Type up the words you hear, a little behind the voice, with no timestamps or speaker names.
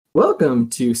Welcome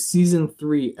to Season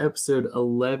 3, Episode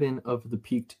 11 of the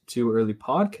Peaked Too Early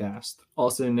podcast,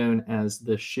 also known as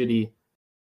the shitty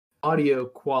audio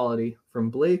quality from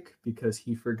Blake because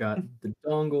he forgot the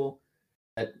dongle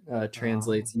that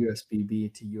translates USB-B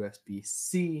to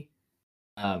USB-C.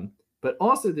 But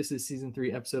also, this is Season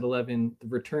 3, Episode 11, the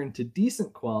return to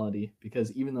decent quality,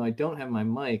 because even though I don't have my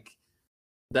mic,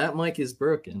 that mic is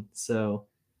broken, so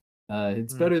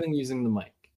it's better than using the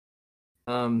mic.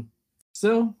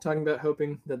 So, talking about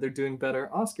hoping that they're doing better.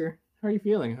 Oscar, how are you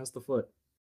feeling? How's the foot?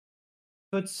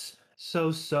 Foot's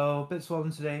so, a bit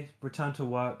swollen today. Returned to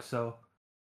work, so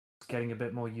it's getting a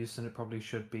bit more use than it probably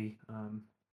should be.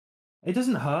 It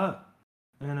doesn't hurt.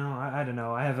 I don't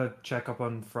know. I have a checkup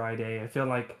on Friday. I feel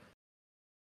like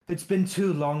it's been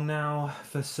too long now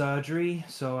for surgery,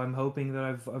 so I'm hoping that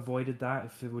I've avoided that.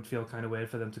 If it would feel kind of weird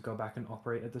for them to go back and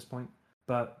operate at this point.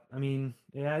 But, I mean,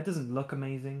 yeah, it doesn't look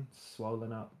amazing. It's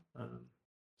swollen up.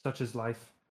 Such is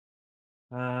life.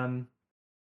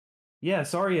 Yeah,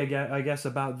 sorry I guess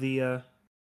about the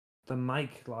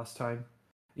mic last time.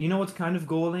 You know what's kind of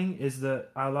galling is that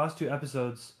our last two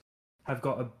episodes have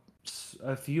got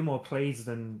a few more plays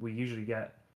than we usually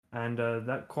get, and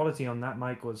that quality on that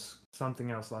mic was something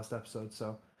else last episode.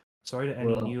 So sorry to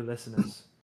any new listeners,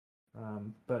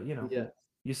 but Yeah,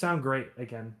 you sound great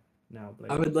again now,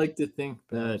 Blake. I would like to think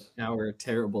that our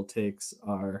terrible takes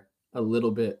are a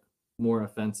little bit more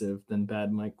offensive than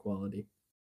bad mic quality.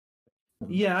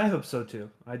 Yeah, I hope so too.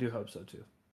 I do hope so too.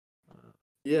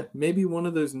 Yeah, maybe one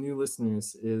of those new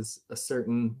listeners is a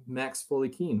certain Max Foley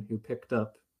Keen who picked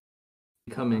up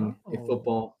becoming a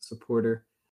football supporter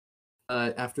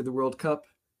after the World Cup.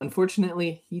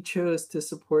 Unfortunately, he chose to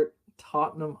support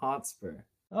Tottenham Hotspur.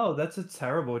 Oh, that's a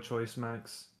terrible choice,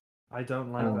 Max. I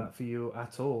don't like that for you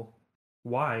at all.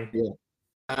 Why? Yeah,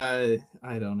 I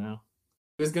don't know.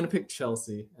 He was gonna pick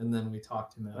Chelsea, and then we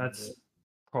talked him out of it. That's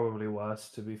probably worse,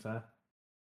 to be fair.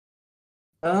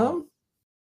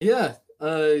 Yeah.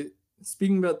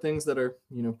 Speaking about things that are,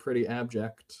 pretty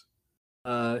abject,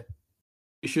 we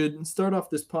should start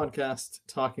off this podcast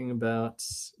talking about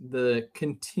the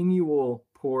continual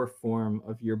poor form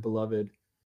of your beloved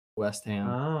West Ham.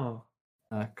 Oh.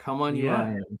 Come on, you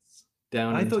Irons.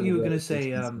 Down. I thought you were going to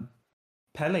say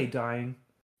Pele dying,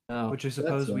 which I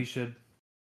suppose we should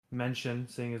mention,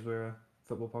 seeing as we're a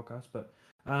football podcast. But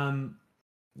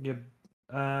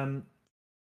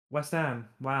West Ham.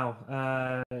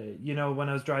 Wow. When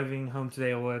I was driving home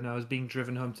today, or when I was being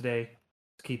driven home today,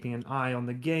 keeping an eye on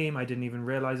the game. I didn't even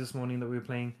realize this morning that we were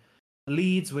playing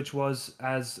Leeds, which was,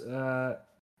 as a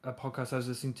podcast I was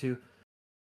listening to,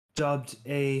 dubbed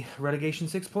a relegation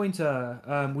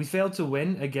 6-pointer. We failed to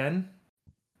win again.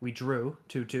 We drew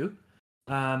 2-2.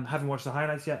 Haven't watched the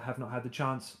highlights yet. Have not had the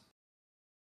chance.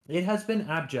 It has been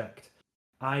abject.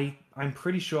 I'm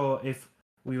pretty sure if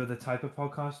we were the type of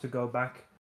podcast to go back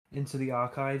into the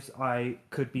archives, I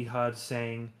could be heard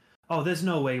saying, "Oh, there's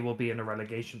no way we'll be in a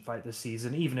relegation fight this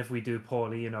season. Even if we do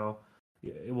poorly,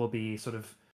 it will be sort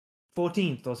of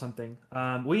 14th or something."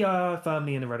 We are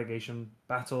firmly in a relegation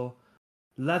battle.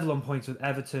 Level on points with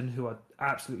Everton, who are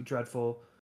absolutely dreadful.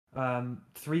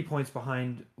 3 points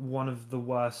behind one of the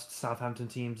worst Southampton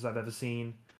teams I've ever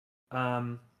seen.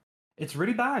 It's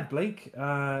really bad, Blake.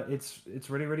 It's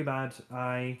really, really bad.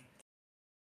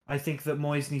 I think that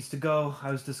Moyes needs to go.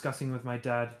 I was discussing with my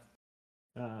dad.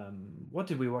 What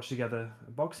did we watch together?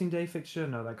 A Boxing Day fixture?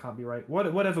 No, that can't be right.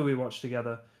 Whatever we watched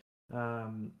together.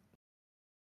 When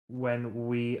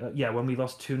we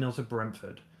lost 2-0 to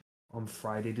Brentford on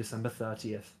Friday, December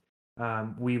 30th.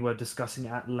 We were discussing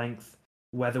at length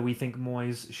whether we think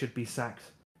Moyes should be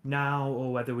sacked now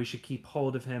or whether we should keep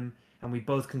hold of him, and we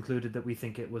both concluded that we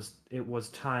think it was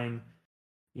time,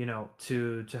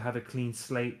 to have a clean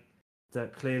slate.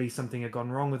 That clearly something had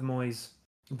gone wrong with Moyes.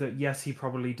 That yes, he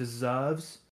probably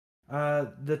deserves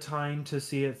the time to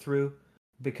see it through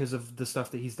because of the stuff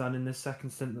that he's done in this second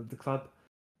stint of the club,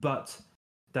 but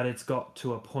that it's got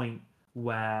to a point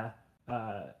where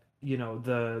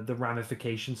the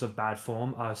ramifications of bad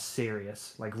form are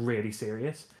serious, like really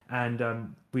serious.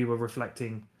 And we were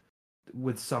reflecting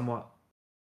with somewhat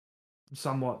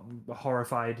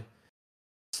horrified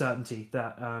certainty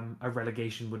that a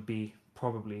relegation would be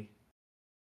probably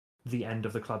the end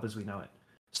of the club as we know it.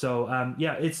 So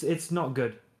it's not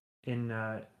good in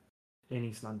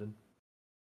East London.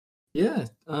 Yeah.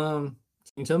 Can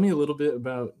you tell me a little bit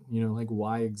about, like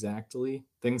why exactly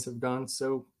things have gone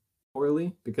so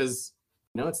poorly? Because,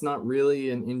 it's not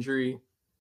really an injury,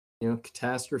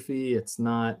 catastrophe. It's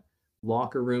not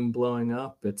locker room blowing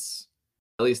up. It's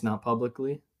at least not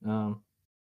publicly.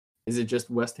 Is it just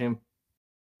West Ham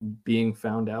being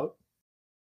found out?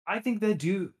 I think they're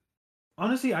due.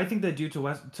 Honestly, I think they're due to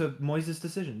Moyes'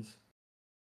 decisions.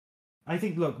 I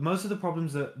think, look, most of the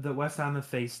problems that West Ham have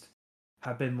faced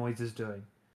have been Moyes' doing.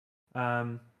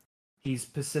 Um, he's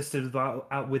persisted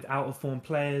with out of form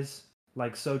players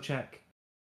like Socek.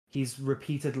 He's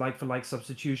repeated like for like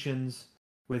substitutions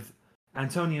with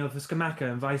Antonio for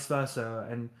Scamacca and vice versa,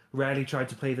 and rarely tried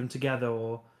to play them together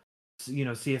or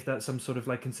see if that some sort of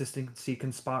like consistency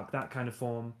can spark that kind of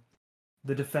form.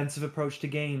 The defensive approach to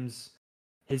games,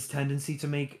 his tendency to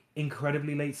make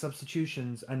incredibly late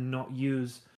substitutions and not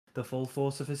use the full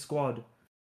force of his squad.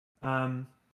 Um,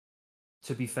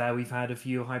 to be fair, we've had a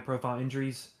few high-profile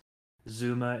injuries.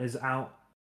 Zuma is out.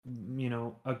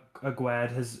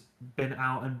 Aguerd has been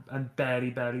out and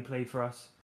barely played for us.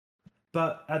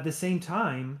 But at the same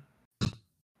time,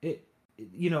 it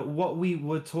what we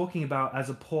were talking about as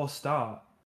a poor start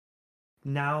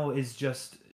now is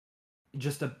just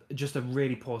a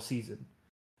really poor season.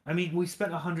 I mean, we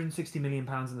spent 160 million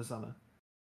pounds in the summer.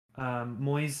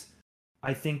 Moyes,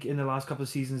 I think, in the last couple of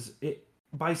seasons, it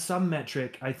by some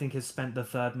metric, I think has spent the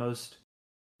third most,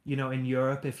 in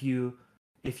Europe if you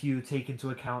take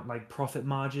into account like profit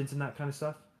margins and that kind of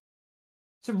stuff.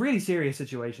 It's a really serious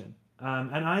situation.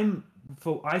 And I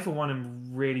for one am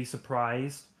really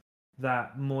surprised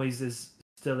that Moyes is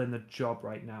still in the job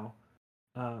right now.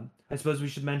 I suppose we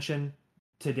should mention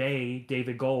today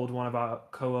David Gold, one of our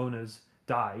co-owners,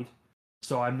 died.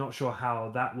 So I'm not sure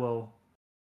how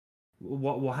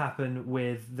what will happen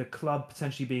with the club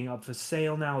potentially being up for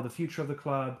sale now, or the future of the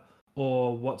club,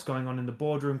 or what's going on in the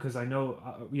boardroom. Because I know,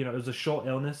 it was a short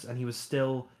illness, and he was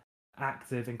still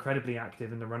active, incredibly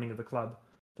active in the running of the club,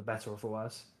 for better or for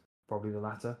worse, probably the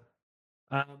latter.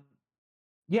 Um,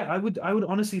 yeah, I would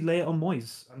honestly lay it on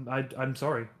Moyes. I'm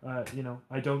sorry,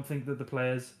 I don't think that the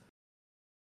players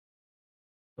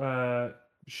uh,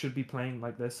 should be playing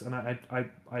like this, and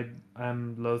I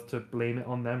am loath to blame it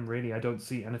on them. Really, I don't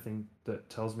see anything that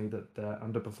tells me that they're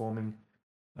underperforming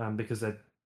because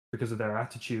of their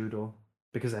attitude or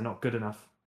because they're not good enough.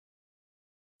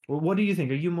 Well, what do you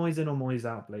think? Are you Moyes in or Moyes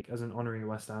out, Blake, as an honorary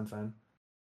West Ham fan?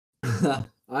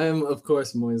 I am, of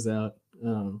course, Moyes out.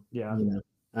 Yeah,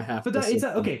 I have but to that is say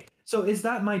that okay? So is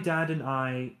that my dad and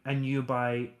I and you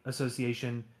by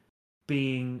association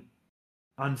being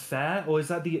unfair, or is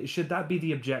that should that be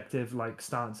the objective like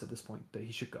stance at this point that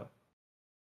he should go?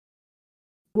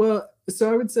 well,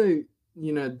 so I would say,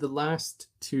 the last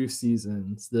two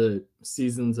seasons, the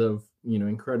seasons of,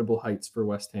 incredible heights for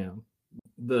West Ham,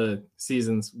 the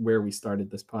seasons where we started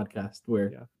this podcast,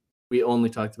 where Yeah, we only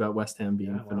talked about West Ham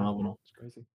being yeah, wow, phenomenal. it's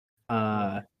crazy. Yeah.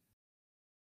 Uh,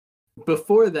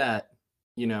 Before that,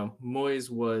 Moyes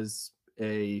was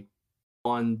a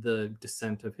on the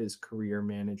descent of his career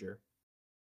manager.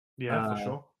 Yeah, for Uh,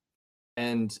 sure.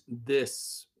 and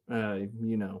this,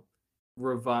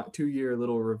 2-year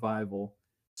little revival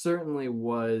certainly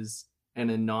was an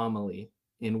anomaly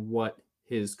in what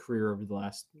his career over the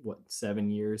last 7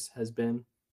 years has been.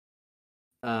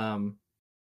 Um,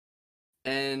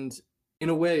 and in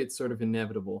a way, it's sort of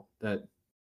inevitable that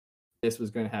this was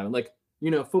going to happen. Like,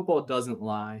 football doesn't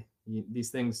lie. These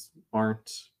things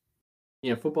aren't.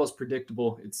 Football's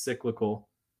predictable. It's cyclical.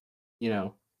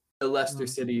 The Leicester Mm.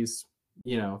 cities,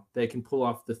 they can pull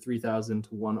off the 3,000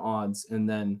 to 1 odds, and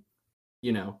then,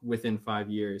 within 5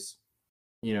 years,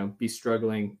 be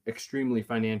struggling extremely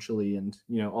financially, and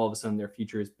all of a sudden their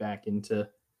future is back into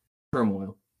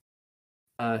turmoil.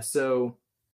 So,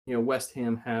 West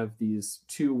Ham have these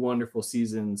 2 wonderful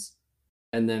seasons,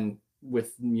 and then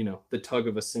with the tug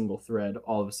of a single thread,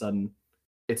 all of a sudden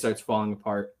it starts falling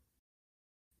apart.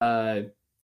 Uh,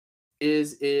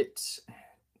 is it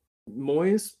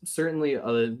Moyes? Certainly,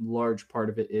 a large part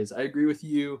of it is. I agree with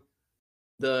you.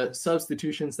 The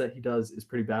substitutions that he does is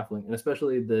pretty baffling, and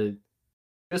especially the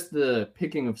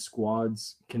picking of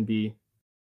squads can be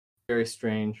very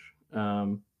strange.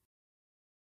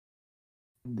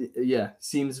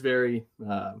 Seems very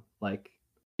like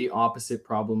the opposite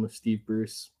problem of Steve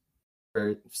Bruce,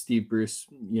 where Steve Bruce,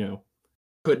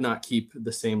 could not keep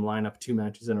the same lineup 2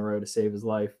 matches in a row to save his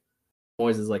life.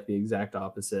 Moyes is like the exact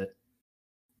opposite.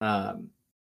 Um,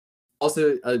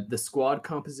 Also, the squad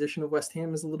composition of West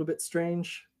Ham is a little bit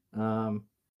strange.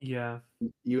 Yeah.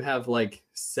 You have like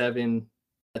 7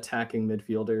 attacking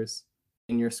midfielders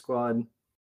in your squad.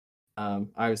 I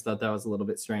always thought that was a little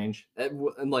bit strange.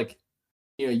 And like,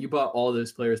 you bought all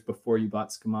those players before you bought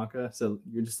Scamacca, so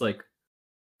you're just like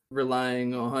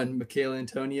relying on Michail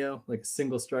Antonio, like a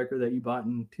single striker that you bought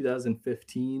in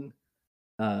 2015.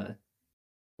 And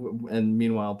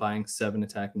meanwhile buying 7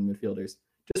 attacking midfielders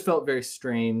just felt very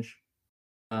strange.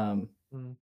 Um,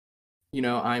 Mm.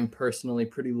 I'm personally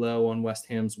pretty low on West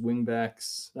Ham's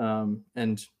wingbacks,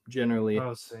 and generally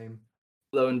Oh, same.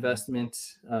 low Yeah.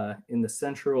 investment in the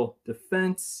central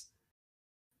defense.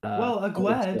 Well, What else?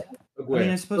 Aguerd. I mean, I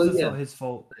Aguero. suppose Well, that's yeah, not his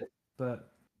fault,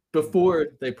 but before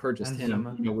they purchased and him,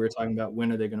 Zuma. we were talking about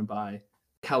when are they going to buy?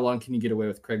 How long can you get away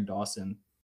with Craig Dawson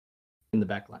in the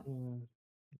back line? Mm,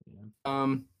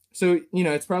 yeah. So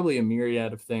it's probably a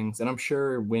myriad of things, and I'm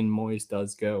sure when Moyes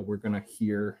does go, we're gonna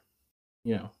hear,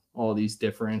 all these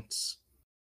different.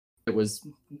 It was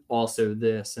also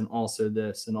this, and also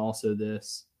this, and also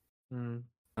this. Mm,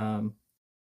 Um,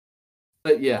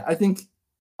 but yeah, I think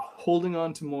holding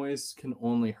on to Moyes can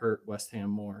only hurt West Ham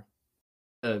more.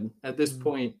 At this mm,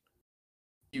 point,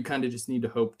 you kind of just need to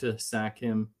hope to sack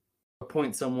him,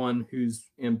 appoint someone who's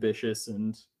ambitious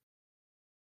and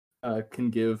can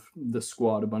give the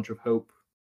squad a bunch of hope.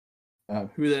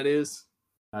 Who that is,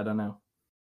 I don't know.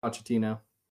 Pochettino,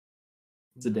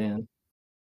 yeah. Zidane.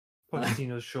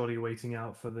 Pochettino's surely waiting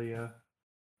out for the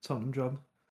Tottenham job.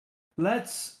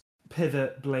 Let's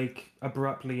pivot, Blake,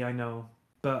 abruptly, I know,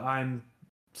 but I'm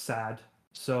sad.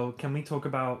 So, can we talk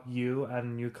about you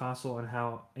and Newcastle and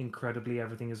how incredibly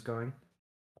everything is going?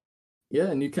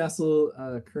 Yeah, Newcastle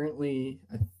currently,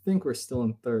 I think we're still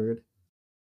in third.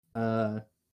 Uh,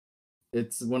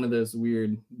 it's one of those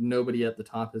weird, nobody at the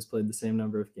top has played the same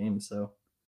number of games. So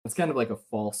it's kind of like a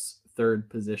false third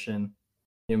position.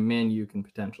 Man U can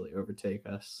potentially overtake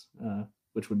us,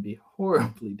 which would be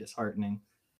horribly disheartening.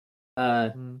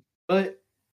 Mm, But,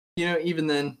 even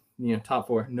then, top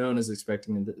four, no one is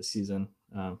expecting the season.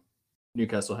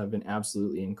 Newcastle have been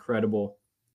absolutely incredible.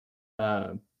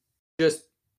 Just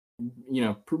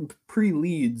pre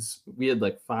Leeds, we had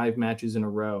like 5 matches in a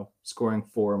row scoring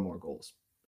 4 or more goals,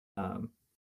 um,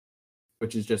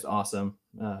 which is just awesome.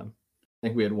 I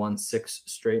think we had won 6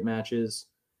 straight matches,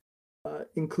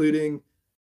 including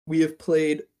we have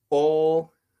played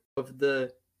all of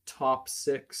the top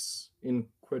 6 in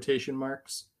quotation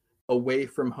marks away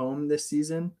from home this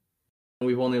season, and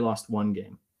we've only lost 1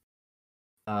 game.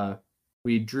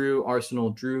 We drew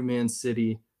Arsenal, drew Man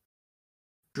City,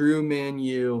 drew Man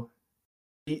U,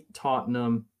 beat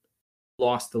Tottenham,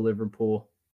 lost to Liverpool,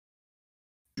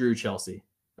 drew Chelsea.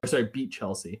 Or sorry, beat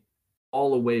Chelsea,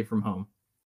 all away from home.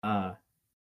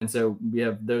 And so we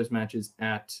have those matches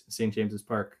at St. James's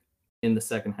Park in the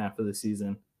second half of the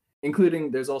season, including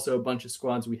there's also a bunch of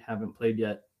squads we haven't played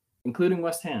yet, including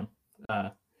West Ham,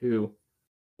 who,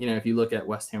 if you look at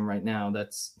West Ham right now,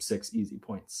 that's 6 easy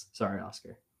points. Sorry,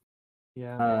 Oscar.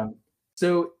 yeah.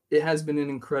 So it has been an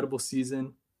incredible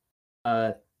season.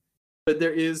 But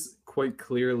there is quite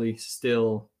clearly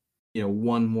still,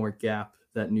 one more gap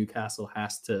that Newcastle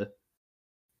has to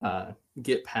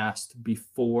get past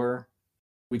before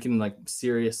we can like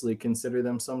seriously consider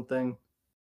them something.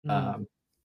 Mm,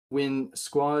 When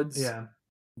squads yeah.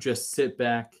 just sit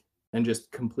back and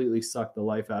just completely suck the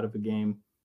life out of a game,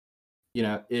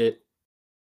 it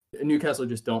Newcastle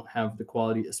just don't have the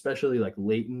quality, especially like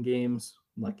late in games.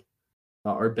 Like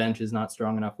our bench is not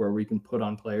strong enough where we can put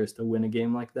on players to win a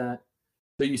game like that.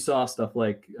 So you saw stuff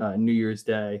like New Year's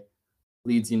Day,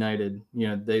 Leeds United.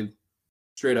 They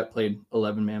straight up played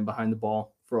 11-man behind the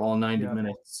ball for all 90 Yeah.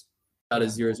 minutes, got a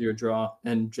Yeah. 0-0 draw,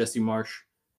 and Jesse Marsh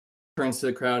turns to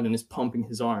the crowd and is pumping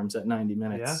his arms at 90 Yeah.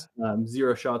 minutes.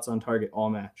 0 shots on target all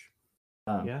match.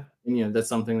 Yeah. And that's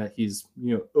something that he's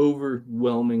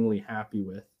overwhelmingly happy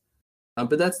with.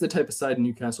 But that's the type of side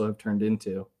Newcastle have turned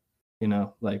into.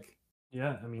 Like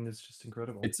Yeah. I mean, it's just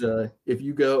incredible. it's if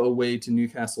you go away to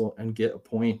Newcastle and get a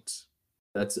point,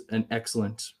 that's an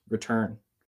excellent return.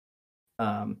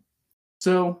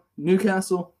 So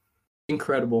Newcastle,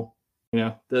 incredible.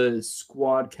 The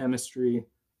squad chemistry,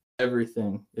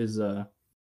 everything is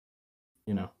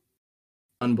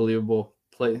unbelievable.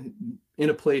 Play in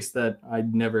a place that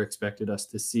I'd never expected us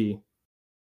to see.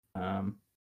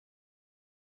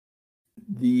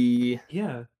 The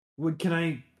Yeah. Can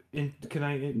I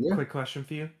Yeah, quick question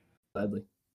for you? gladly.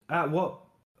 What?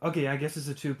 Okay, I guess it's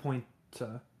a 2 point.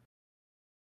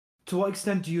 To what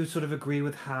extent do you sort of agree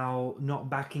with how not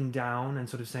backing down and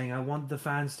sort of saying I want the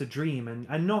fans to dream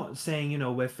and not saying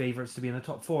we're favorites to be in the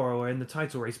top four or in the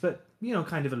title race, but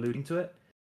kind of alluding to it.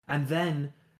 And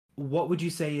then what would you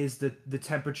say is the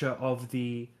temperature of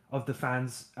the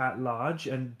fans at large?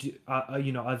 And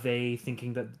are they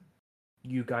thinking that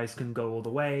you guys can go all the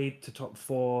way to top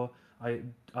four?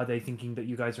 Are they thinking that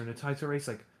you guys are in a title race?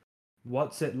 Like,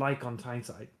 what's it like on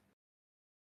Tyneside?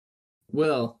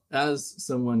 Well, as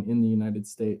someone in the United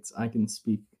States, I can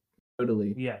speak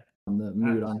totally Yeah, on the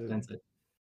mood on absolutely.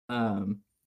 Tencent. Um,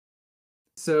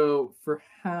 so for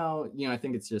how I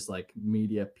think it's just like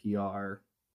media PR,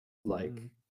 like Mm.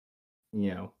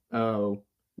 oh,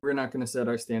 we're not going to set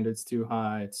our standards too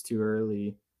high. It's too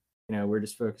early. We're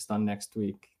just focused on next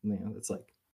week. It's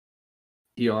like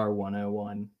PR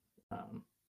 101.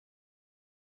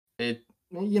 It,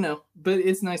 but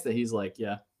it's nice that he's like,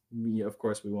 yeah, of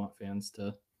course we want fans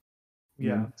to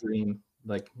dream.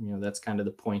 Like, that's kind of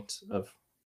the point of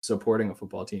supporting a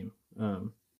football team.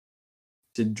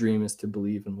 To dream is to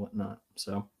believe and whatnot.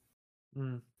 So,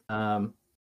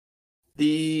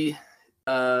 the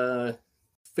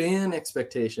fan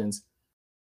expectations,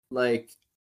 like,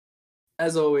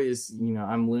 as always,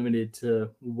 I'm limited to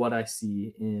what I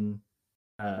see in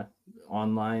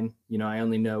online. I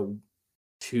only know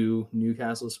 2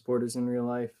 Newcastle supporters in real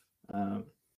life,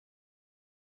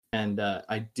 and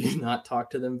I do not talk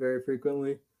to them very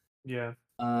frequently. Yeah.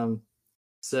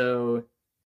 So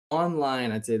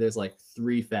online, I'd say there's like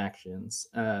 3 factions.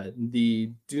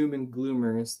 The doom and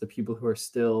gloomers, the people who are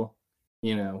still,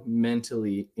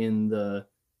 mentally in the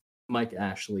Mike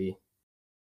Ashley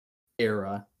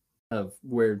era of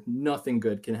where nothing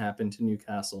good can happen to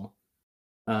Newcastle.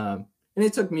 And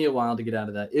it took me a while to get out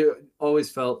of that. It always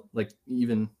felt like,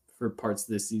 even for parts of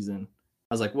this season,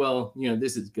 I was like, well,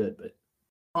 this is good, but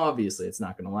obviously it's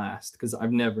not going to last, because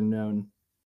I've never known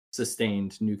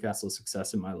sustained Newcastle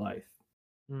success in my life.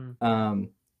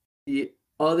 The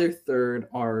other third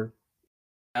are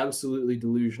absolutely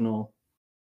delusional,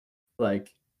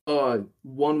 like 1-1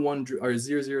 or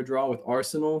 0-0 draw with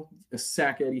Arsenal,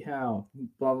 sack Eddie Howe,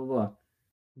 blah blah blah.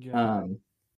 Yeah.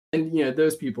 And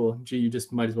those people, you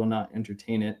just might as well not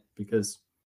entertain it, because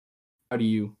how do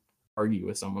you argue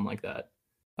with someone like that?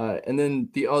 And then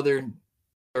the other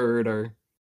third are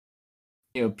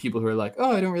people who are like,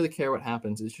 oh, I don't really care what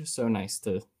happens. It's just so nice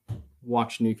to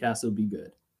watch Newcastle be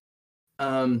good.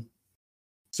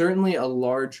 Certainly a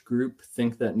large group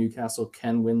think that Newcastle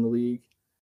can win the league.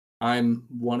 I'm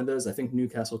one of those. I think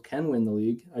Newcastle can win the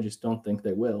league. I just don't think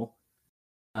they will.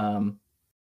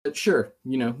 But sure,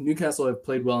 Newcastle have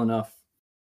played well enough.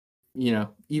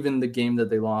 Even the game that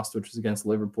they lost, which was against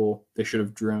Liverpool, they should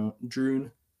have drawn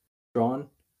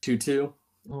 2-2.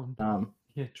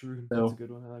 Yeah, Drew. That's a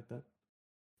good one. I like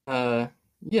that.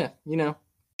 Yeah,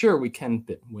 sure, we can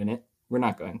win it. We're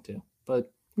not going to,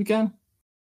 but we can.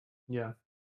 Yeah.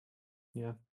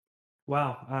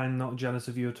 Wow, I'm not jealous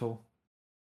of you at all.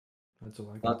 That's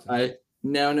all I can say. I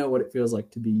now know what it feels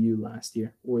like to be you last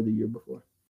year or the year before.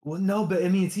 Well, no, but I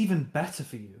mean, it's even better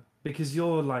for you, because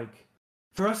you're like,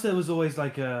 for us, there was always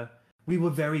like we were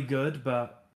very good,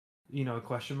 but a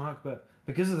question mark. But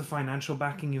because of the financial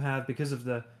backing you have, because of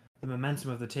the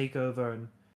momentum of the takeover,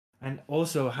 and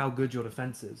also how good your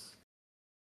defense is.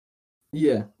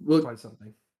 Yeah, well, quite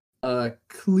something.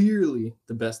 Clearly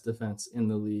the best defense in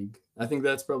the league. I think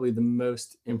that's probably the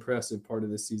most impressive part of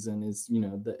the season is,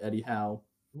 the Eddie Howe.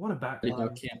 What a back Eddie Howe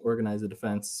can't organize a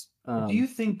defense. Do you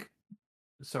think,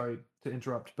 sorry to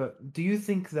interrupt, but do you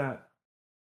think that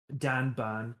Dan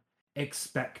Burn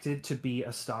expected to be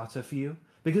a starter for you?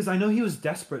 Because I know he was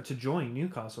desperate to join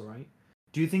Newcastle, right?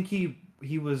 Do you think he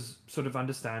was sort of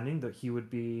understanding that he would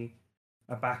be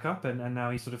a backup, and now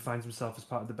he sort of finds himself as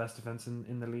part of the best defense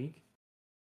in the league?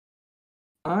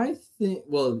 I think,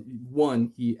 well,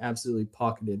 one, he absolutely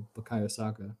pocketed Bukayo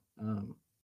Saka.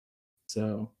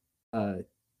 So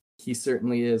he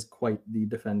certainly is quite the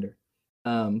defender.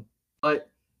 But I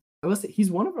will say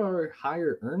he's one of our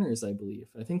higher earners, I believe.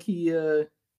 I think he's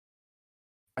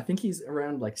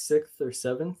around like 6th or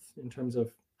 7th in terms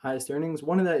of highest earnings.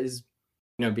 One of that is,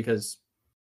 because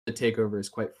the takeover is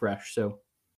quite fresh, so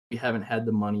we haven't had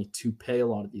the money to pay a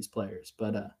lot of these players.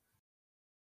 But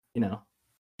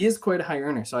he is quite a high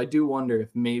earner, so I do wonder if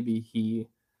maybe he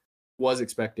was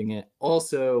expecting it.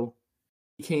 Also,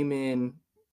 he came in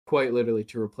quite literally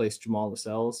to replace Jamal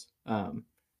Lascelles. So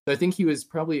I think he was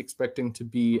probably expecting to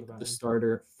be the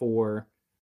starter for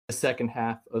the second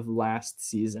half of last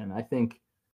season. I think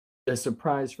the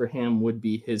surprise for him would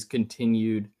be his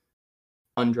continued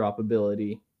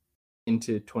undroppability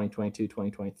into 2022,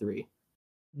 2023.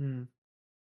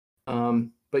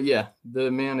 But yeah,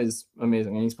 the man is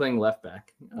amazing, and he's playing left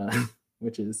back,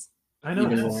 which is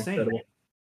even more incredible.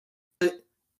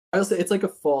 I'll say it's like a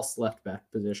false left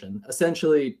back position.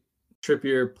 Essentially,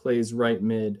 Trippier plays right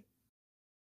mid,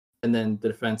 and then the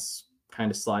defense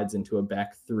kind of slides into a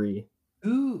back 3.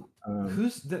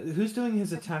 Who's doing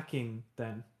his attacking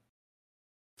then?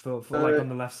 For like on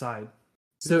the left side.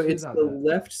 So it's the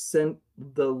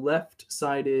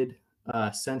left-sided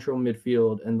central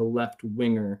midfield and the left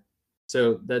winger.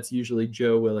 So that's usually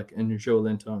Joe Willock and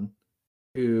Joelinton,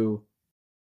 who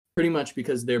pretty much,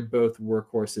 because they're both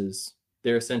workhorses,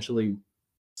 they're essentially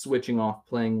switching off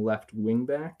playing left wing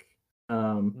back.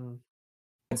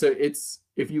 And so it's,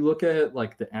 if you look at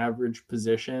like the average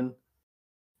position,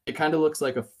 it kind of looks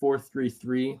like a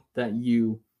 4-3-3 that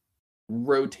you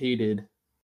rotated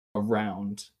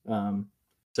around.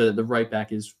 So that the right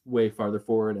back is way farther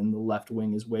forward and the left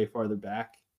wing is way farther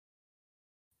back.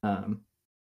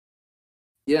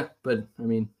 Yeah, but I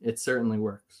mean, it certainly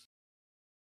works.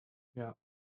 Yeah.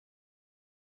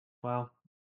 Wow.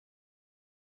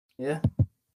 Yeah.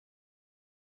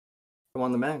 Come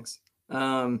on, the Mags.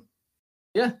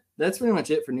 Yeah, that's pretty much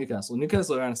it for Newcastle.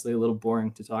 Newcastle are honestly a little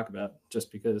boring to talk about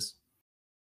just because,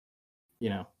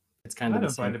 it's kind I of the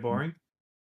don't same find it thing. boring.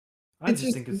 I It's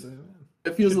just just, think it's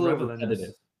it feels should a little revel in repetitive, this.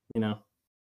 Just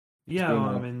Yeah, being well,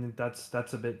 I like, mean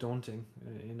that's a bit daunting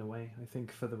in a way. I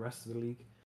think for the rest of the league.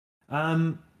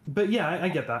 But yeah, I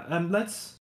get that.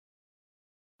 Let's.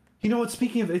 You know what?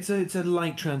 Speaking of, it's a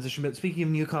light transition. But speaking of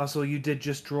Newcastle, you did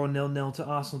just draw 0-0 to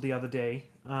Arsenal the other day.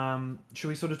 Should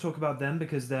we sort of talk about them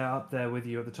because they're up there with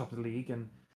you at the top of the league,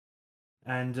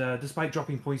 and despite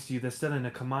dropping points to you, they're still in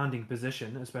a commanding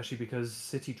position, especially because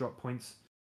City dropped points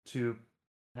to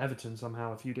Everton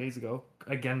somehow a few days ago.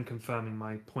 Again, confirming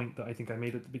my point that I think I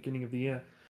made at the beginning of the year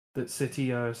that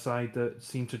City are a side that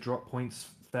seem to drop points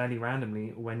fairly randomly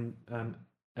when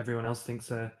everyone else thinks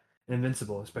they're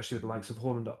invincible, especially with the likes of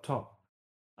Haaland up top.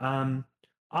 Um,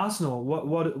 Arsenal,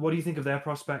 what do you think of their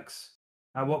prospects?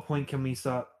 At what point can we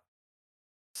start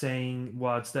saying,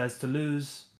 well, it's theirs to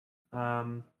lose?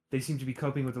 They seem to be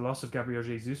coping with the loss of Gabriel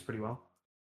Jesus pretty well.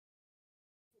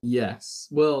 yes.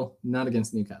 Well, not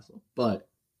against Newcastle, but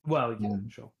Well, yeah,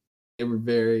 sure. they were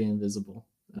very invisible.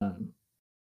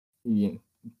 Yeah,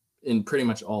 in pretty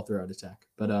much all throughout attack.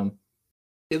 But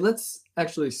let's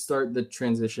actually start the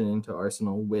transition into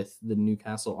Arsenal with the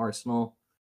Newcastle Arsenal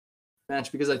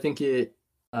match because I think it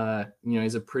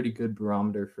is a pretty good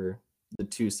barometer for the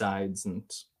two sides and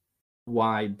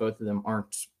why both of them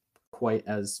aren't quite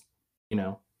as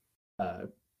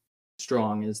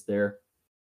strong as their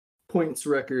points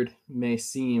record may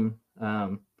seem.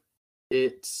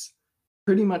 It's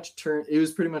pretty much it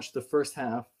was pretty much the first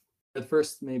half, the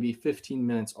first maybe 15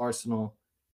 minutes. Arsenal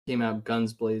came out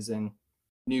guns blazing.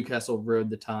 Newcastle rode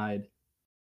the tide,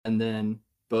 and then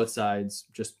both sides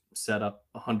just set up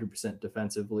 100%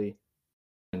 defensively,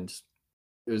 and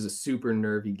it was a super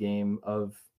nervy game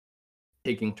of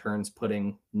taking turns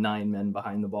putting 9 men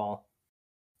behind the ball.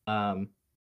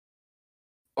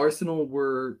 Arsenal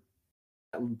were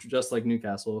just like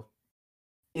Newcastle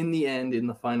in the end, in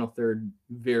the final third,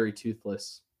 very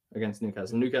toothless against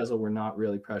Newcastle. Newcastle were not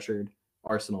really pressured.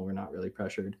 Arsenal were not really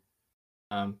pressured.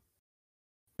 To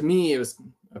me, it was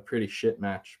a pretty shit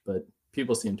match, but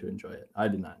people seem to enjoy it. I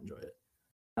did not enjoy it.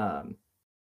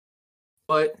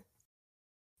 But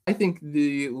I think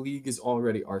the league is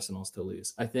already Arsenal's to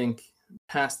lose. I think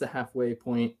past the halfway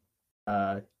point,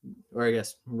 or I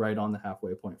guess right on the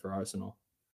halfway point for Arsenal,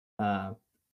 you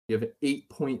have an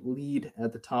 8-point lead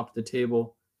at the top of the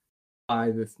table.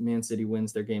 5 if Man City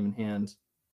wins their game in hand.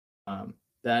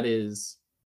 That is,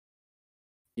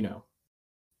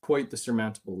 quite the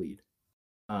surmountable lead.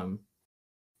 Right?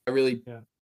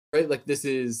 Like this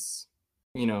is,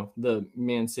 the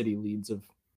Man City leads of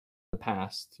the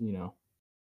past,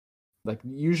 like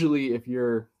usually if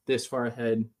you're this far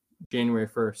ahead, January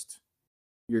 1st,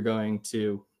 you're going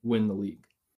to win the league.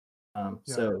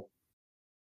 So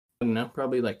I don't know,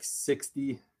 probably like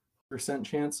 60%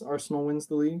 chance Arsenal wins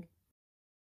the league.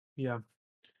 Yeah.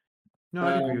 No,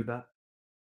 I'd agree with that.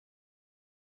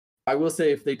 I will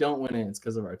say if they don't win it, it's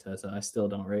because of Arteta. I still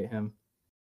don't rate him.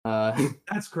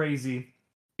 That's crazy.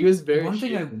 He was very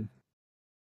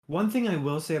One thing I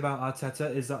will say about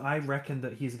Arteta is that I reckon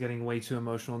that he's getting way too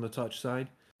emotional on the touch side,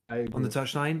 on the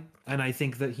touchline, and I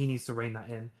think that he needs to rein that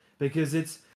in because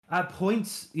it's at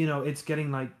points, it's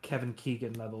getting like Kevin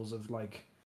Keegan levels of like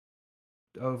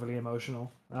overly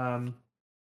emotional.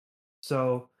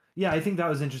 So yeah, I think that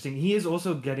was interesting. He is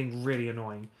also getting really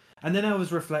annoying. And then I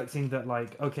was reflecting that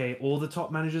like, okay, all the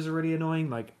top managers are really annoying.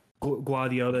 Like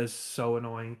Guardiola is so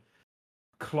annoying.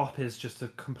 Klopp is just a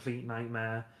complete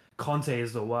nightmare. Conte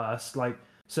is the worst. Like,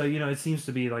 so it seems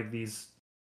to be like these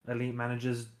elite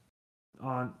managers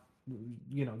aren't,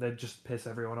 they just piss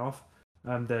everyone off.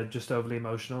 They're just overly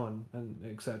emotional and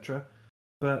etc.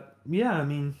 But yeah, I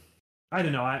mean, I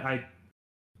don't know.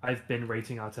 I've been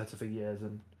rating Arteta for years,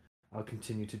 and I'll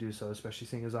continue to do so, especially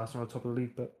seeing as Arsenal are top of the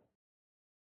league. But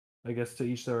I guess to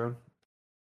each their own.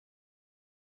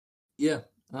 Yeah.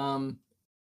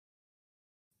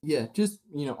 Yeah, just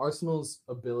Arsenal's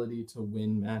ability to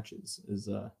win matches is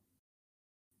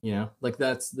like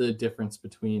that's the difference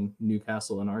between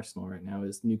Newcastle and Arsenal right now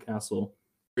is Newcastle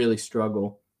really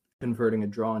struggle converting a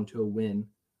draw into a win.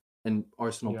 and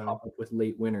Arsenal Yeah. pop up with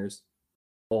late winners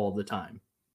all the time.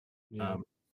 Yeah.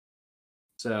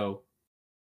 So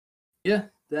yeah,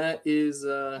 that is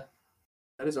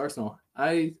Arsenal.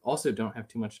 I also don't have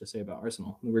too much to say about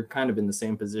Arsenal. We're kind of in the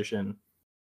same position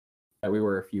that we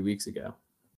were a few weeks ago.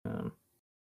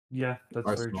 Yeah, that's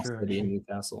Arsenal, very true. City, and Actually,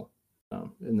 Newcastle,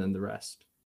 and then the rest.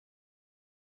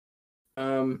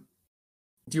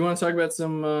 Do you want to talk about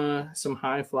some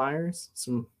high flyers?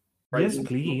 Some yes, Brighton,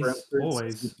 please. Brentford,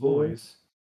 Always, Boy. always.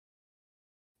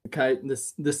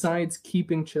 The sides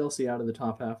keeping Chelsea out of the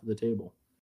top half of the table.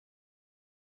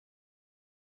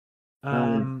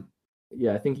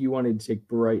 Yeah, I think you wanted to take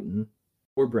Brighton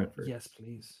or Brentford. Yes,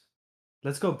 please.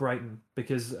 Let's go Brighton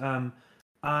because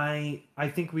I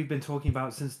think we've been talking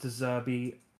about since De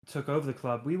Zerbi took over the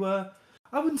club. We were,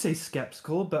 I wouldn't say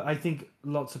skeptical, but I think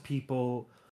lots of people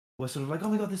were sort of like, oh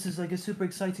my god, this is like a super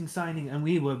exciting signing, and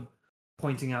we were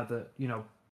pointing out that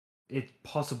it's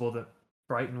possible that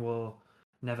Brighton will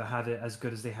never have it as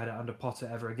good as they had it under Potter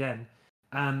ever again.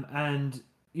 And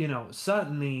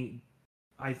certainly,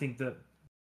 I think that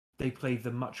they played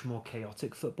the much more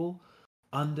chaotic football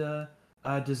under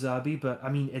De Zerbi, but I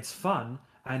mean, it's fun.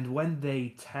 And when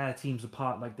they tear teams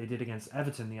apart like they did against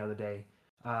Everton the other day,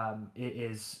 it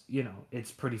is,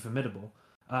 it's pretty formidable.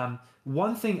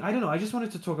 One thing, I don't know, I just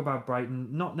wanted to talk about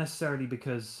Brighton, not necessarily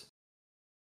because,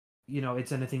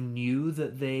 it's anything new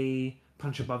that they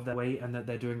punch above their weight and that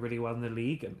they're doing really well in the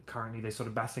league. And currently they're sort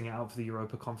of battling it out for the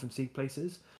Europa Conference League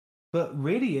places. But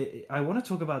really, I want to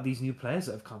talk about these new players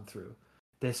that have come through.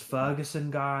 This Ferguson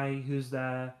guy who's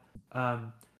there,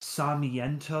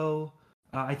 Sarmiento.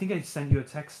 I think I sent you a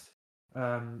text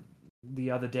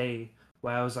the other day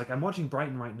where I was like, I'm watching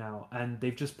Brighton right now, and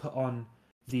they've just put on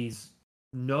these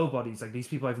nobodies, like these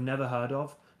people I've never heard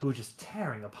of, who are just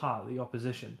tearing apart the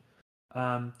opposition.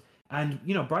 And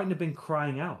Brighton have been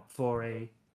crying out for a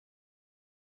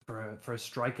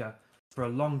striker for a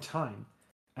long time,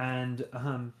 and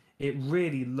it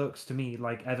really looks to me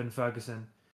like Evan Ferguson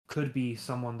could be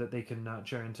someone that they can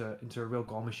nurture into a real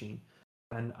goal machine.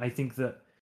 And I think that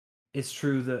it's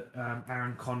true that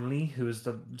Aaron Connolly, who is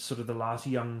the sort of the last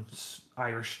young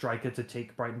Irish striker to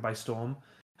take Brighton by storm,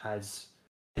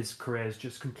 his career is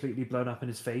just completely blown up in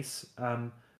his face.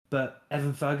 But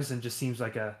Evan Ferguson just seems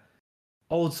like a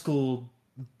old school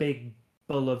big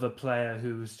bull of a player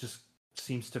who's just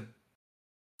seems to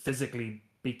physically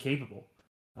be capable.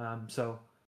 So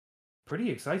pretty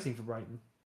exciting for Brighton.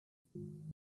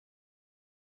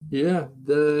 Yeah,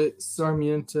 the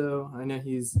Sarmiento. I know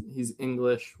he's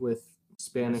English with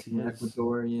Spanish and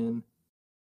Ecuadorian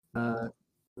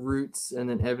roots, and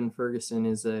then Evan Ferguson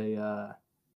is a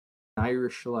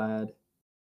Irish lad.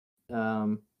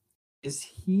 Is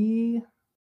he?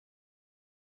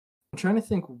 I'm trying to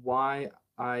think why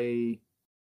I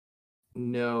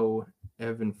know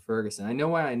Evan Ferguson. I know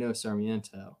why I know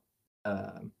Sarmiento.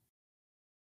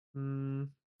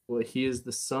 Well, he is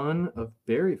the son of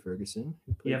Barry Ferguson.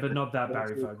 Yeah, but not that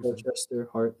Barry Ferguson. Colchester,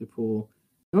 Hartlepool,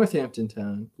 Northampton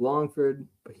Town, Longford,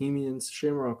 Bohemians,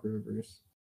 Shamrock Rovers.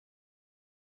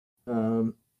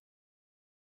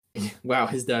 Wow,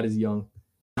 his dad is young.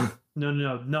 No,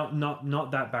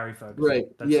 not that Barry Ferguson. Right.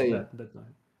 Yeah.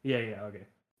 Yeah. Okay.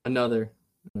 Another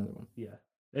one. Yeah,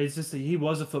 it's just he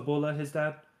was a footballer. His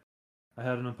dad, I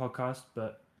heard on a podcast,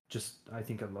 but just I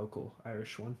think a local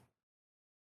Irish one.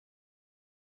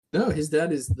 No, his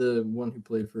dad is the one who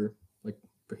played for like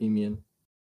Bohemian.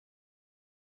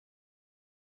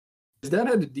 His dad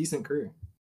had a decent career.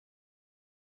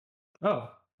 Oh,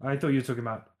 I thought you were talking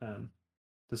about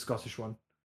the Scottish one.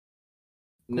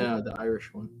 No, the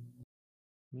Irish one.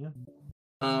 Yeah.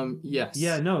 Yes.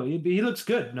 Yeah. No, he looks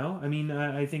good. No, I mean,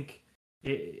 I think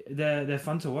they're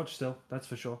fun to watch still. That's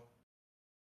for sure.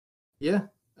 Yeah.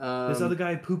 This other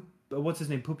guy, what's his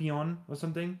name? Poupion or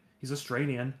something. He's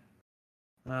Australian.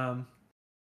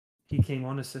 He came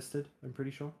on assisted. I'm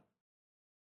pretty sure.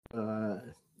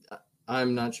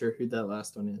 I'm not sure who that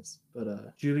last one is,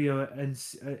 but Julio and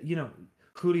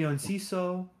Julio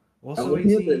Enciso also.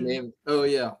 Looking at the name. Oh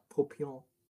yeah, Poupion.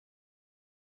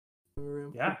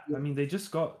 Yeah, I mean they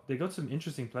got some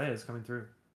interesting players coming through.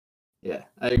 Yeah,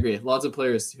 I agree. Lots of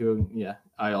players who, yeah,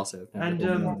 I also have.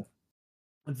 And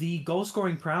the goal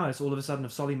scoring prowess all of a sudden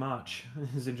of Solly March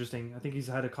is interesting. I think he's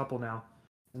had a couple now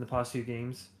in the past few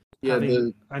games. Yeah,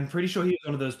 I'm pretty sure he was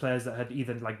one of those players that had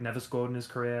either like never scored in his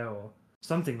career or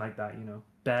something like that.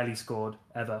 Barely scored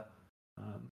ever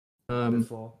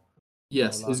before.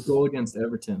 Yes, his goal against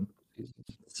Everton,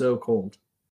 so cold.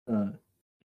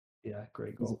 Yeah,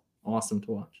 great goal. Awesome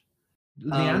to watch.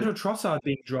 Leandro Trossard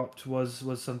being dropped was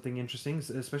something interesting,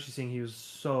 especially seeing he was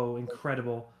so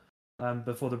incredible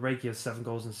Before the break, he has 7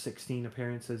 goals and 16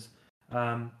 appearances.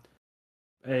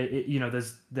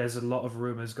 There's a lot of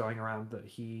rumors going around that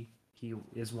he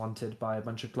is wanted by a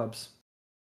bunch of clubs.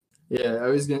 Yeah, I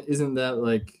was gonna. Isn't that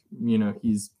like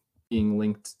he's being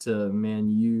linked to Man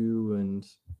U and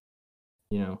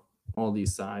all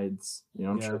these sides?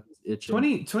 I'm sure he's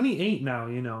itching. 28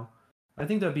 now. I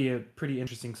think that'd be a pretty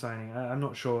interesting signing. I'm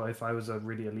not sure if I was a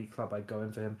really elite club, I'd go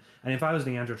in for him. And if I was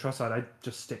Leandro Trossard, I'd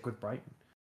just stick with Brighton.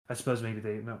 I suppose maybe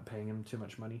they're not paying him too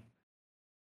much money.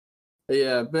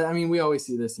 Yeah, but I mean, we always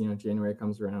see this. January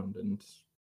comes around, and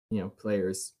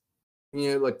players,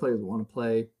 players want to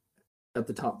play at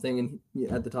the top thing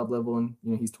and at the top level, and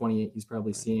he's 28. He's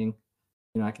probably seeing,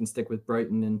 I can stick with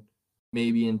Brighton, and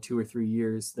maybe in 2 or 3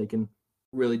 years they can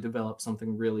really develop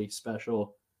something really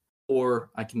special, or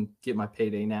I can get my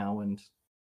payday now and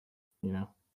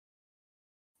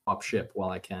pop ship while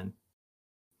I can.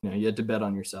 You have to bet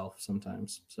on yourself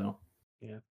sometimes. So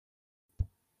yeah,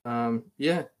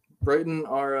 Brighton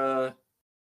are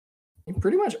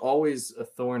pretty much always a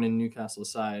thorn in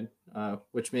Newcastle's side,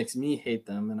 which makes me hate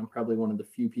them, and I'm probably one of the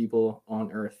few people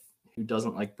on earth who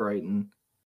doesn't like Brighton,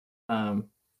 but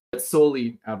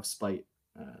solely out of spite.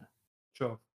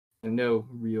 Sure. And no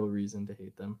real reason to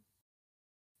hate them.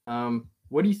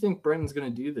 What do you think Brighton's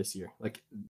going to do this year? Like,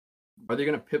 are they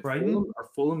going to pip Fulham? Are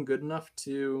Fulham good enough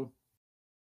to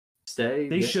stay?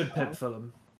 They should pip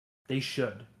Fulham. They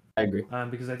should. I agree.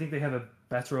 Because I think they have a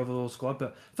better overall squad.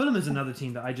 But Fulham is another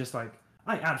team that I just like.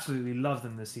 I absolutely love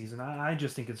them this season. I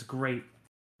just think it's great.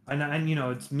 And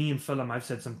it's me and Fulham. I've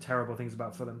said some terrible things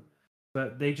about Fulham,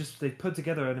 but they put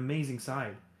together an amazing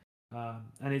side,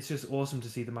 and it's just awesome to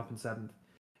see them up in 7th.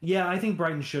 Yeah, I think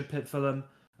Brighton should pit Fulham.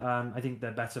 I think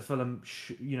they're better. Fulham,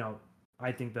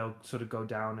 I think they'll sort of go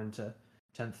down into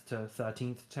 10th to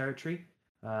 13th territory.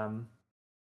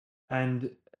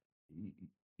 And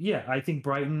yeah, I think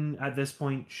Brighton at this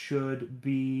point should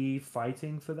be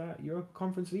fighting for that Euro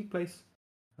Conference League place.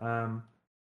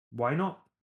 Why not?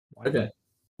 Okay.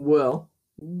 Well,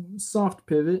 soft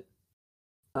pivot.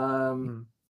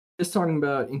 Just talking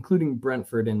about including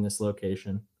Brentford in this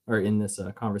location or in this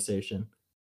conversation.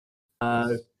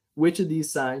 Yes. Which of these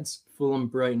sides, Fulham,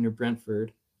 Brighton, or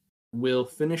Brentford, will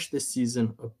finish this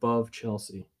season above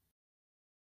Chelsea?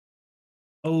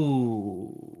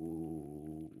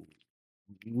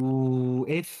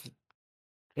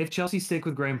 If Chelsea stick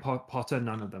with Graham Potter,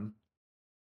 none of them.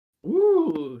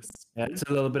 Ooh, yeah, it's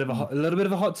a little bit of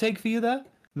a hot take for you there,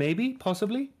 maybe,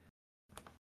 possibly.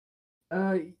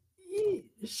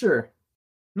 Sure.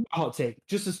 Not a hot take,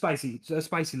 just a spicy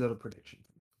little prediction.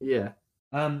 Yeah.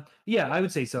 Yeah, I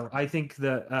would say so. I think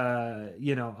that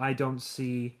I don't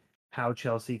see how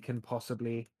Chelsea can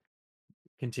possibly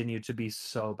continue to be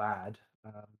so bad,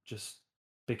 just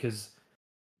because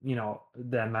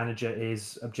their manager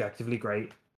is objectively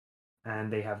great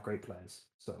and they have great players.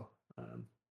 So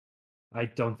I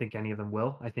don't think any of them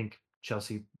will. I think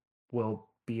Chelsea will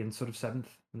be in sort of 7th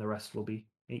and the rest will be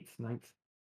 8th, 9th.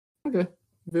 Okay,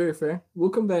 very fair. We'll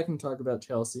come back and talk about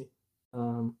Chelsea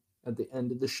at the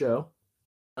end of the show.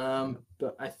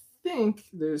 But I think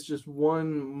there's just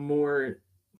one more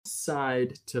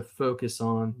side to focus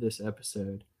on this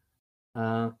episode.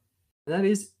 And that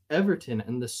is Everton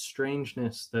and the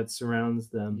strangeness that surrounds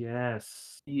them.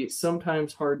 Yes. The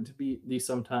sometimes hard to beat, the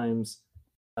sometimes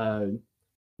wacky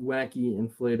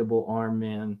inflatable arm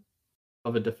man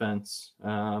of a defense.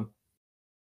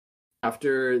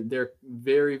 After their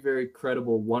very, very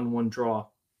credible 1-1 draw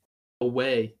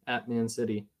away at Man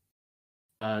City,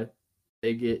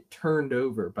 they get turned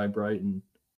over by Brighton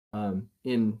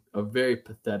in a very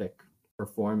pathetic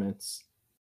performance.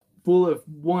 Full of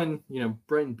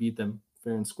Brighton beat them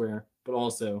fair and square, but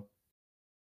also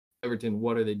Everton,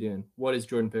 what are they doing? What is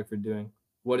Jordan Pickford doing?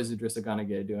 What is Idrissa Gana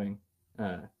Gueye doing?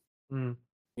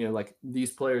 Like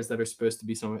these players that are supposed to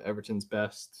be some of Everton's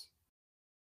best.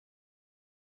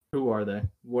 Who are they?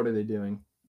 What are they doing?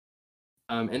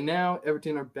 And now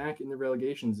Everton are back in the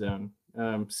relegation zone,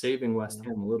 saving West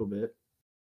Ham a little bit.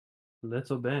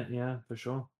 Little bit, yeah, for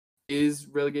sure. Is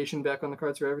relegation back on the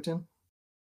cards for Everton?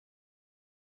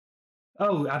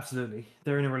 Oh, absolutely.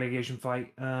 They're in a relegation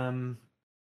fight. I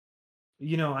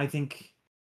think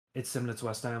it's similar to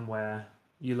West Ham where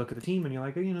you look at the team and you're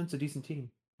like, oh, it's a decent team.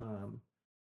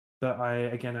 But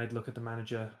I'd look at the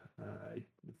manager.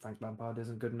 Frank Lampard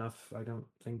isn't good enough, I don't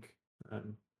think. I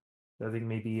think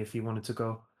maybe if he wanted to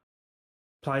go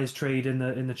apply his trade in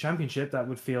the Championship, that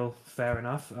would feel fair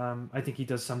enough. I think he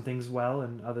does some things well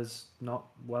and others not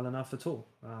well enough at all.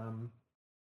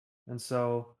 And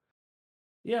so,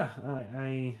 yeah,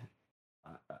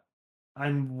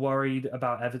 I'm worried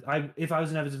about Everton. If I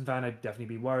was an Everton fan, I'd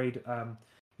definitely be worried.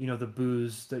 The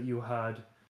boos that you heard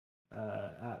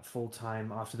at full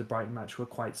time after the Brighton match were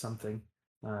quite something.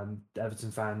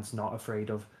 Everton fans not afraid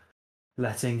of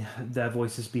letting their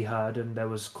voices be heard, and there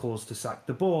was cause to sack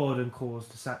the board and cause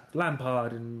to sack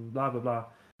Lampard and blah blah blah.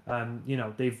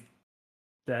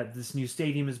 This new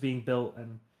stadium is being built,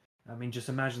 and I mean, just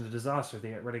imagine the disaster if they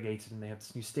get relegated and they have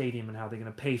this new stadium and how they're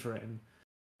going to pay for it, and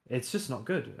it's just not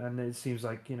good. And it seems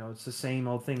like it's the same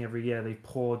old thing every year. They've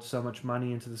poured so much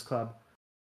money into this club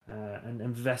and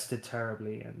invested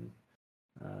terribly, and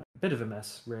a bit of a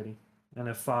mess, really, and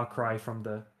a far cry from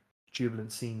the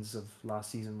jubilant scenes of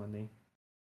last season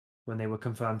when they were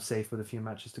confirmed safe with a few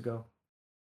matches to go.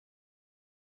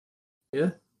 Yeah,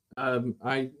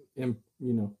 I am,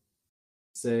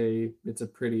 say it's a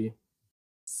pretty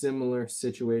similar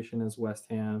situation as West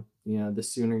Ham. The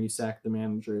sooner you sack the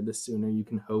manager, the sooner you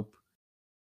can hope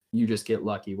you just get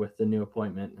lucky with the new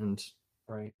appointment and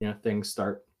right, things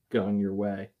start going your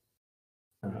way.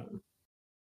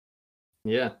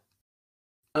 Yeah.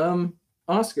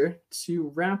 Oscar,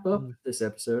 to wrap up this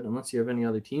episode, unless you have any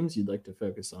other teams you'd like to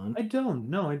focus on. I don't.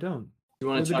 No, I don't. You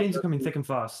want to the games are coming thick and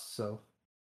fast, so.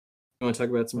 You want to talk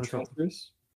about some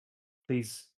transfers?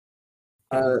 Please.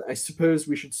 I suppose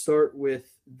we should start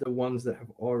with the ones that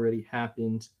have already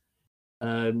happened.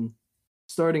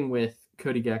 Starting with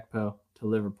Cody Gakpo to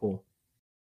Liverpool.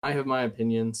 I have my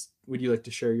opinions. Would you like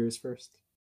to share yours first?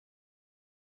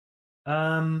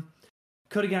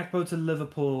 Cody Gakpo to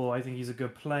Liverpool. I think he's a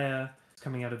good player. He's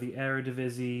coming out of the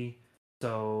Eredivisie,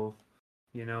 so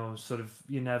sort of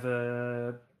you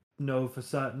never know for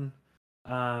certain.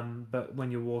 But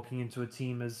when you're walking into a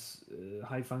team as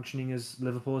high functioning as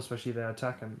Liverpool, especially their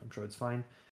attack, I'm sure it's fine.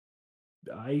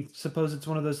 I suppose it's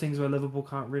one of those things where Liverpool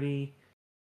can't really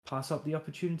pass up the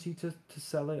opportunity to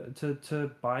sell it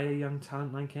to buy a young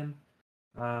talent like him.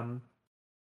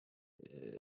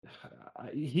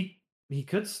 He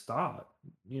could start,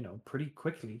 pretty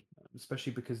quickly,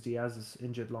 especially because Diaz is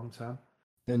injured long term.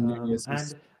 And Nunez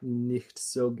is nicht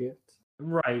so good.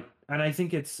 Right, and I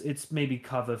think it's maybe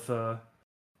cover for.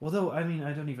 Although I mean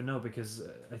I don't even know because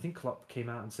I think Klopp came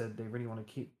out and said they really want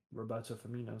to keep Roberto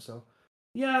Firmino. So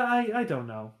yeah, I don't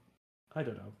know. Kind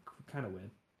of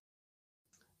weird.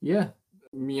 Yeah,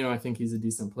 I think he's a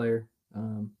decent player.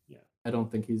 Yeah, I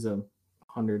don't think he's a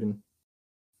 100 and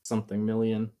something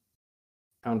million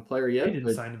pound player yet. They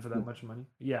didn't sign him for that much money.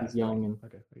 Yeah, he's young and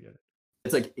okay, I get it.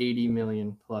 It's like 80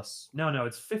 million plus. No,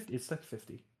 it's 50. It's like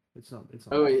 50. It's not.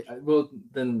 Oh wait, well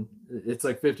then it's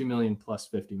like 50 million plus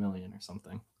 50 million or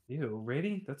something. Ew,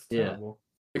 really? That's terrible. Yeah.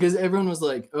 Because everyone was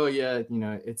like, "Oh yeah,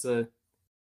 it's a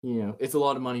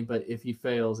lot of money, but if he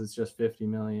fails, it's just 50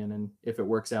 million, and if it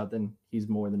works out, then he's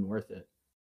more than worth it."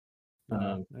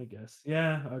 I guess.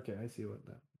 Yeah. Okay, I see what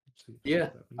that. Yeah,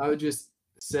 I would just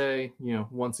say,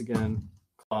 once again,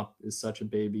 Klopp is such a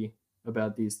baby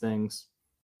about these things.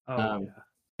 Yeah.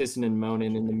 Pissing and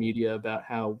moaning in the media about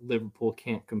how Liverpool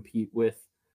can't compete with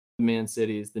the Man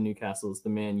Cities, the Newcastles, the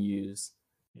Man U's,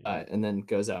 and then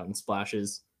goes out and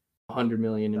splashes 100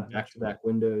 million in back-to-back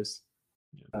windows.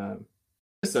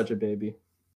 It's such a baby.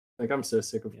 Like, I'm so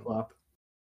sick of Klopp.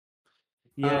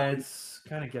 Yeah, it's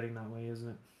kind of getting that way, isn't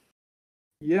it?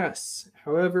 Yes.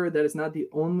 However, that is not the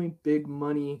only big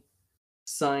money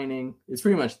signing. It's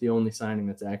pretty much the only signing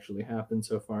that's actually happened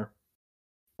so far.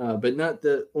 But not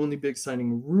the only big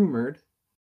signing rumored.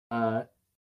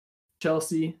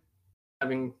 Chelsea,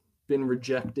 having been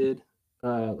rejected,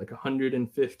 like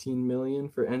 115 million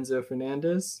for Enzo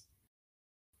Fernandez.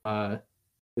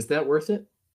 Is that worth it?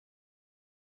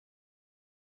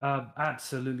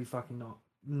 Absolutely fucking not.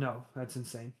 No, that's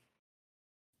insane.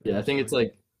 Yeah, I think it's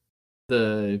like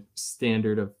the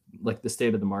standard of like the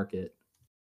state of the market.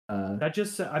 That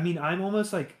just, I mean, I'm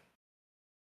almost like,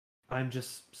 I'm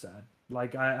just sad.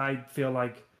 Like I feel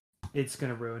like it's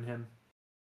gonna ruin him.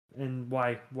 And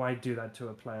why do that to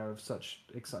a player of such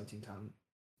exciting talent?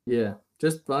 Yeah,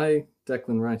 just buy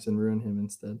Declan Rice and ruin him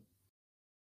instead.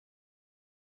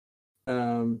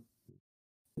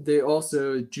 They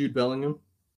also Jude Bellingham,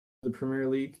 the Premier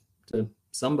League to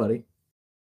somebody.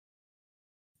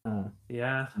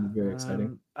 Yeah, very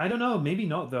exciting. I don't know, maybe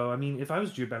not though. I mean, if I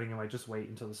was Jude Bellingham, I'd just wait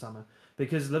until the summer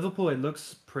because Liverpool. It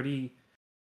looks pretty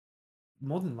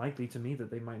more than likely to me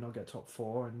that they might not get top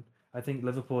 4, and I think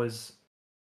Liverpool is.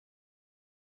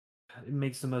 It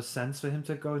makes the most sense for him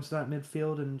to go into that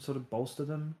midfield and sort of bolster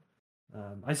them.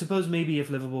 I suppose maybe if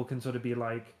Liverpool can sort of be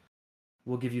like,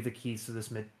 we'll give you the keys to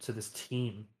this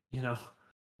team,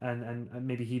 and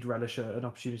maybe he'd relish an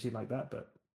opportunity like that,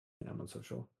 but yeah, I'm not so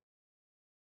sure.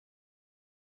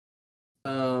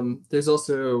 There's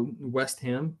also West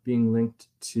Ham being linked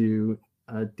to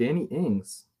Danny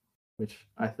Ings, which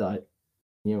I thought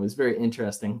was very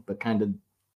interesting, but kind of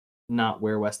not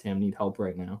where West Ham need help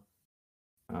right now,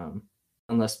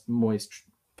 unless Moyes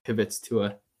pivots to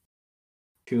a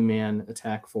two-man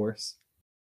attack force.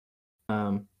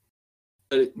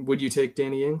 But would you take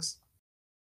Danny Ings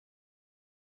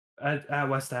at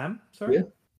West Ham? Sorry. Yeah.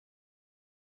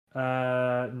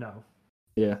 No.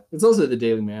 Yeah, it's also the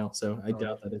Daily Mail, so I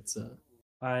doubt that it's.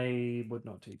 I would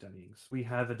not take Danny Ings. We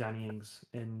have a Danny Ings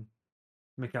in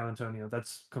Mikel Antonio.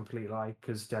 That's complete lie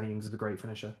because Danny Ings is a great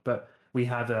finisher. But we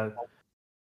have a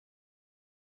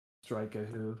striker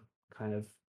who kind of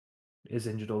is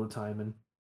injured all the time and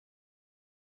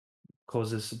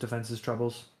causes defenses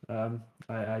troubles. No,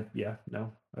 I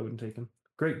wouldn't take him.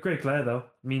 Great player though.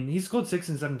 I mean, he scored 6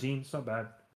 in 17. It's not bad.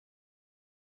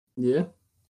 Yeah.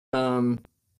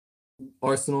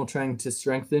 Arsenal trying to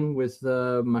strengthen with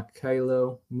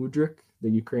Mikhailo Mudryk,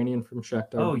 the Ukrainian from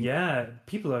Shakhtar. Oh yeah,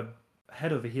 people are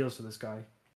head over heels for this guy.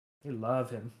 They love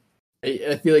him.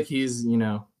 I feel like he's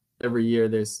every year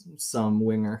there's some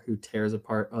winger who tears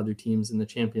apart other teams in the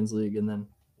Champions League and then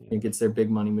gets their big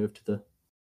money moved to the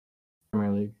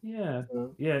Premier League. Yeah,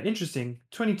 interesting.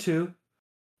 22.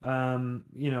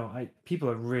 People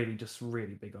are really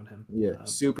big on him. Yeah,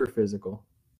 super physical.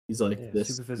 He's like this.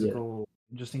 Super physical,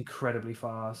 just incredibly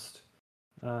fast.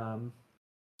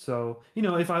 So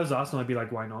if I was Arsenal, I'd be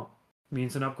like, why not? I mean,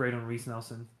 it's an upgrade on Reiss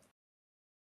Nelson.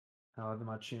 However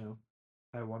much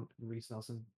I want Reiss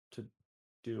Nelson to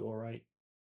do all right.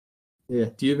 Yeah.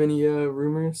 Do you have any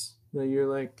rumors that you're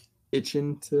like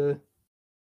itching to?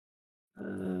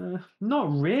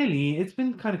 Not really. It's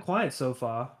been kind of quiet so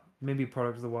far. Maybe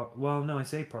product of the World. Well, no, I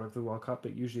say product of the World Cup,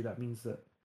 but usually that means that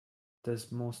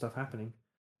there's more stuff happening.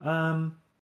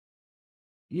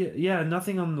 Yeah,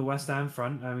 nothing on the West Ham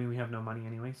front. I mean, we have no money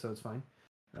anyway, so it's fine.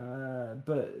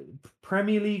 But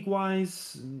Premier League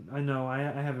wise, I know I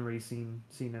haven't really seen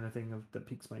anything that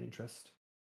piques my interest.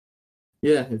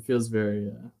 Yeah, it feels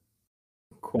very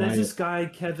quiet. There's this guy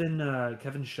Kevin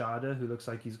Schade who looks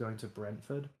like he's going to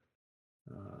Brentford.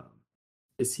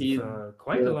 Is he for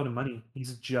quite a lot of money?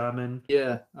 He's German.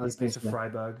 Yeah, I was based at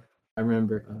Freiburg. I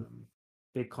remember.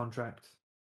 Big contract.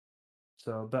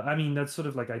 So, but I mean, that's sort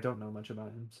of like I don't know much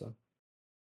about him. So,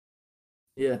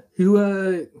 yeah,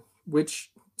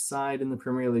 which side in the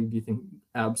Premier League do you think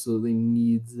absolutely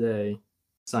needs a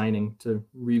signing to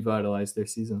revitalize their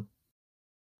season?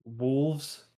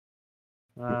 Wolves.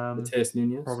 Matheus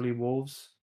Nunes. Probably Wolves.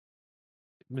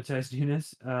 Matheus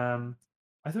Nunes.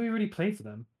 I thought he already played for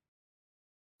them.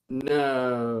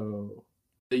 No,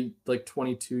 the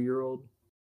 22-year-old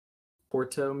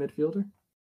Porto midfielder.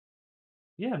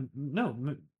 Yeah,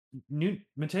 no.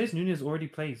 Matheus Nunes already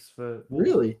plays for Wolves.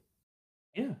 Really?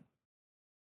 Yeah.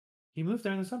 He moved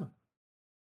there in the summer.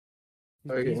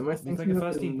 Okay, am I thinking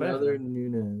like of another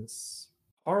Nunes?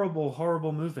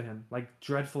 Horrible move for him. Like,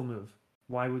 dreadful move.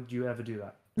 Why would you ever do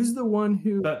that? Who's the one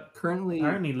who currently...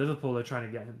 Apparently Liverpool are trying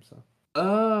to get him, so...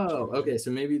 Oh, okay,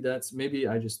 so maybe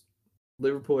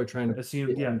Liverpool are trying to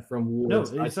assume him from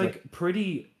Wolves. No, it's like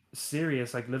pretty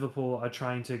serious. Like, Liverpool are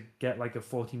trying to get like a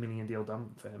 40 million deal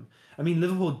done for him. I mean,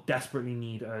 Liverpool desperately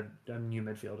need a new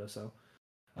midfielder, so...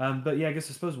 but yeah, I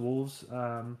suppose Wolves...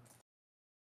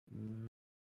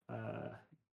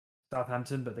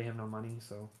 Southampton, but they have no money,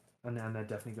 so... And they're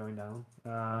definitely going down.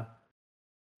 I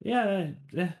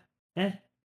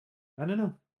don't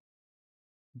know.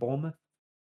 Bournemouth.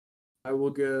 I will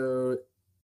go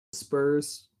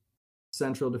Spurs,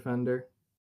 central defender.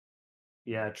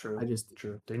 Yeah, true.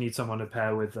 True. They need someone to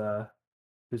pair with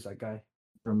who's that guy?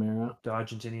 Romero, the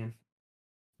Argentinian.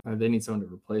 They need someone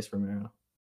to replace Romero.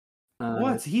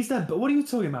 What? He's their. What are you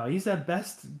talking about? He's their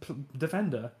best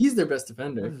defender. He's their best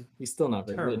defender. He's still not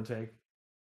very terrible good. Take.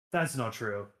 That's not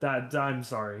true. That I'm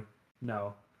sorry.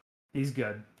 No, he's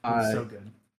good. He's so good.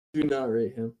 Do not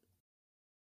rate him.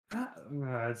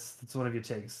 It's one of your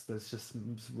takes. That's just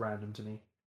random to me.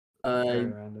 Very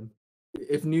random.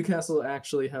 If Newcastle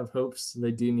actually have hopes,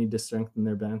 they do need to strengthen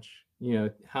their bench.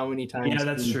 How many times? Yeah,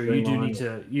 that's true. You do need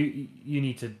to. You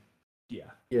need to.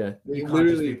 Yeah. Yeah. You can't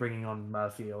just be bringing on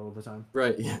Murphy all the time.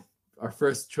 Right. Yeah. Our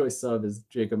first choice sub is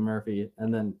Jacob Murphy,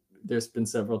 and then there's been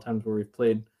several times where we've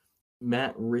played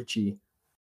Matt Ritchie,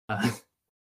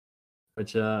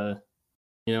 which I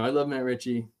love Matt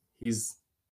Ritchie. He's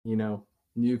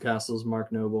Newcastle's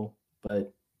Mark Noble,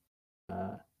 but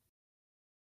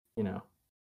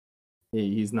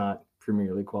he's not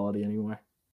Premier League quality anymore.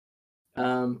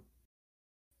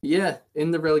 Yeah,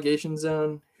 in the relegation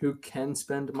zone, who can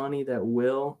spend money that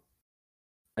will?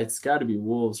 It's got to be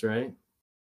Wolves, right?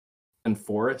 And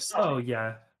Forest. Oh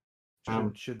yeah,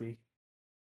 should be.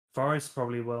 Forest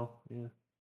probably will. Yeah.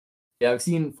 Yeah, I've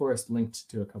seen Forest linked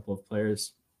to a couple of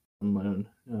players on loan,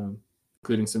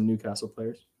 including some Newcastle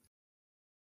players.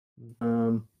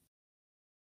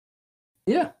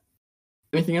 Yeah.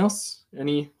 Anything else?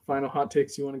 Any final hot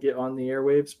takes you want to get on the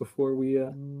airwaves before we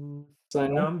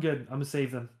sign No, off? I'm good. I'm gonna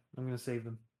save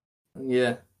them.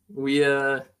 Yeah. We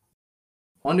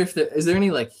wonder if is there any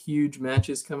like huge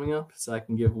matches coming up so I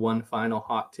can give one final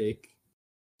hot take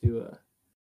to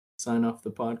sign off the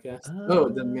podcast.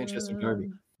 The Manchester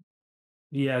Derby.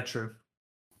 Yeah, true.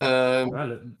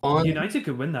 Well, United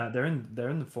could win that. They're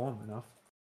in the form enough.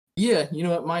 Yeah, you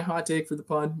know what? My hot take for the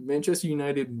pod: Manchester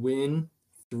United win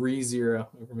 3-0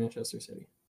 over Manchester City.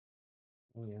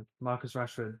 Oh yeah, Marcus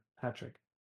Rashford hat trick.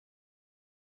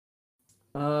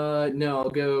 No, I'll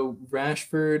go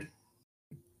Rashford,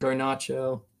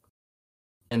 Garnacho,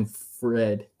 and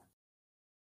Fred.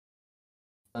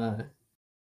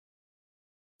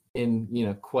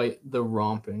 In quite the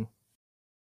romping.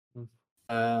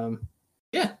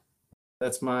 Yeah,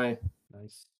 that's my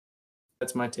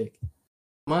take.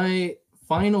 My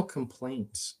final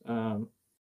complaint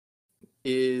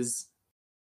is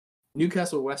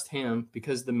Newcastle West Ham,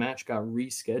 because the match got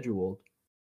rescheduled,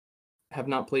 have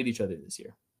not played each other this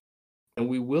year. And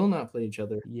we will not play each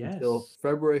other until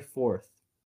February 4th,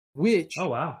 which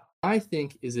I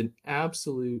think is an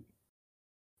absolute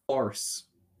farce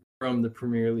from the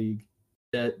Premier League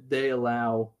that they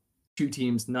allow two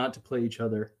teams not to play each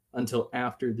other until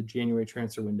after the January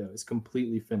transfer window is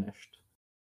completely finished.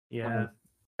 Yeah.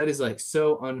 That is like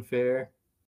so unfair.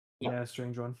 Yeah,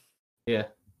 strange one. Yeah.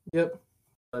 Yep.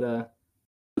 But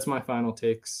that's my final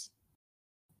takes.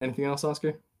 Anything else,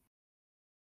 Oscar?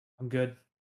 I'm good.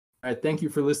 All right. Thank you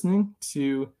for listening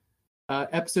to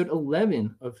episode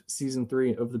 11 of season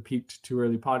 3 of the Peaked Too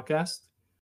Early podcast.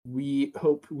 We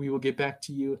hope we will get back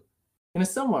to you in a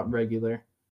somewhat regular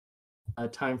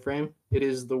time frame. It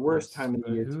is the worst time of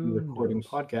the year to be recording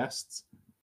podcasts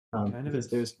because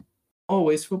there's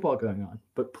always football going on.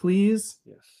 But please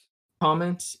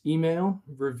comment, email,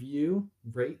 review,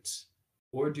 rate,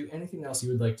 or do anything else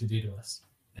you would like to do to us.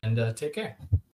 And take care.